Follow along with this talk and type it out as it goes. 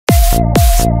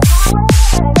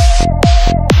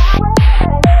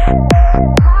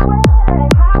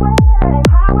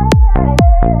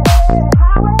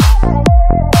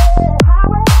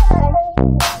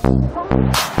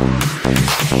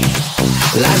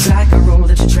Life's like a road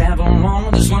that you travel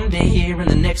on. There's one day here and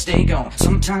the next day gone.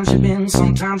 Sometimes you bend,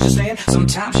 sometimes you stand,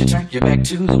 sometimes you turn your back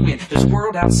to the wind. There's a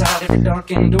world outside every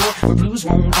darkened door where blues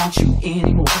won't haunt you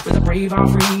anymore. With a brave heart,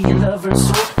 free and lover's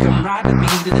soul, come ride with me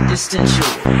to the distant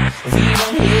shore. If you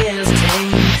don't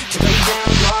hesitate to lay down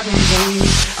the garden gate,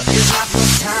 there's not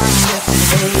much time left to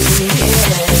stay.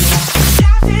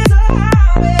 Life is a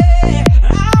highway,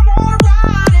 I wanna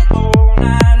ride it all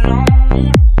night long.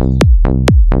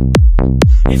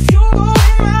 If you're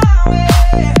going my way,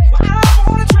 well, I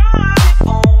wanna drive it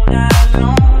all night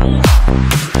long.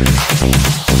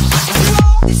 Through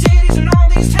all these cities and all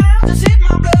these towns, it's in my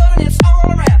blood and it's all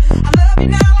around. I love you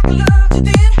now like I loved you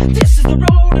then. This is the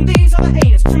road and these are the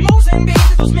hands. From Mozambique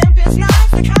to those Memphis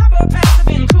nights, the copper paths have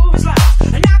been Vancouver's lights.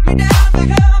 And knock me down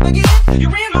back up again.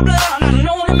 You're in my blood, I'm not a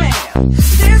lonely man.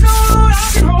 There's no road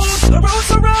I can hold, the road's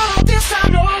so rough, this I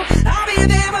know. I'll be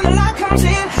there when the light comes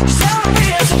in. Just tell me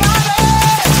we're survivors.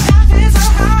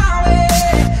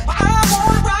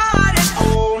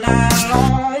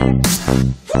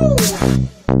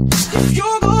 If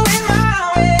you're going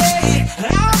my way,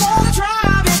 I wanna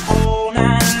drive it all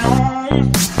night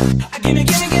long. Gimme,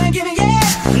 gimme, gimme, gimme, yeah.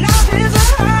 Life is a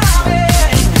highway,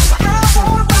 I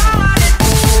wanna ride it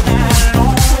all night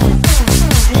long.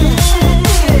 Yeah.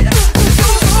 If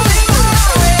you're going my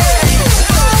way,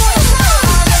 I wanna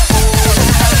ride it all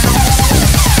night long.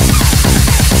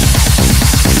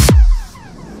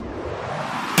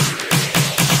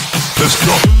 Let's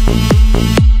go.